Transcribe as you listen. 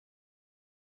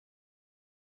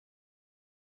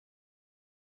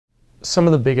Some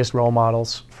of the biggest role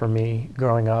models for me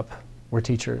growing up were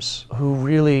teachers who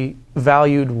really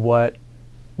valued what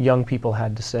young people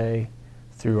had to say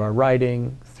through our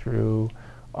writing, through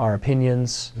our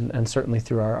opinions, and certainly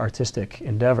through our artistic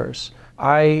endeavors.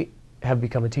 I have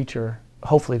become a teacher,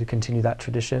 hopefully to continue that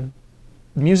tradition.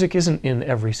 Music isn't in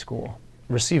every school.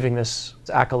 Receiving this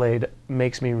accolade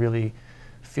makes me really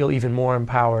feel even more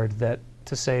empowered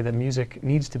to say that music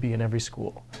needs to be in every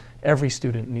school. Every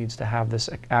student needs to have this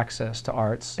access to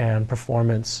arts and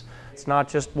performance. It's not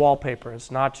just wallpaper,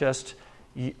 it's not just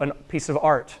a piece of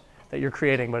art that you're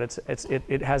creating, but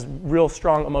it has real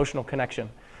strong emotional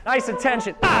connection. Nice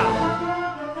attention.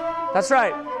 Ah! That's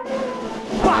right.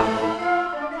 Ah!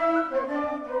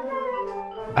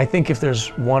 I think if there's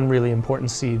one really important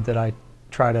seed that I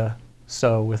try to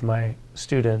sow with my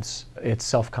students, it's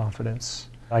self-confidence.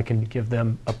 I can give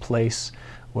them a place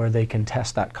where they can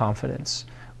test that confidence,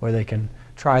 where they can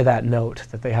try that note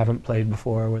that they haven't played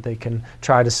before, where they can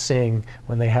try to sing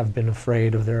when they have been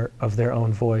afraid of their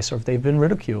own voice or if they've been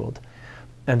ridiculed.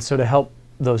 And so to help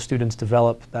those students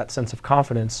develop that sense of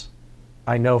confidence,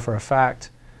 I know for a fact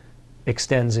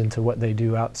extends into what they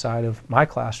do outside of my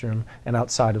classroom and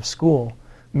outside of school.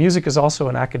 Music is also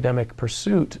an academic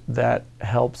pursuit that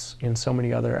helps in so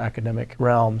many other academic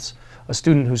realms. A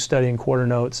student who's studying quarter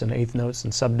notes and eighth notes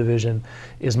and subdivision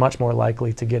is much more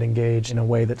likely to get engaged in a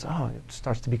way that it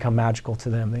starts to become magical to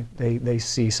them. They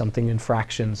see something in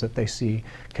fractions that they see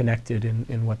connected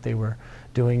in what they were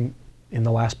doing in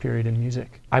the last period in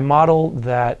music. I model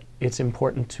that it's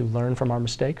important to learn from our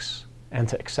mistakes and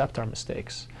to accept our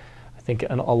mistakes. I think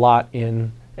a lot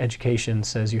in education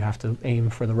says you have to aim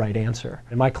for the right answer.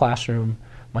 In my classroom,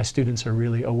 my students are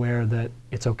really aware that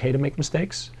it's okay to make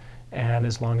mistakes, and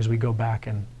as long as we go back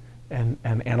and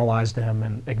analyze them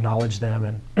and acknowledge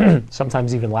them and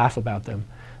sometimes even laugh about them,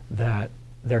 that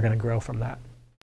they're going to grow from that.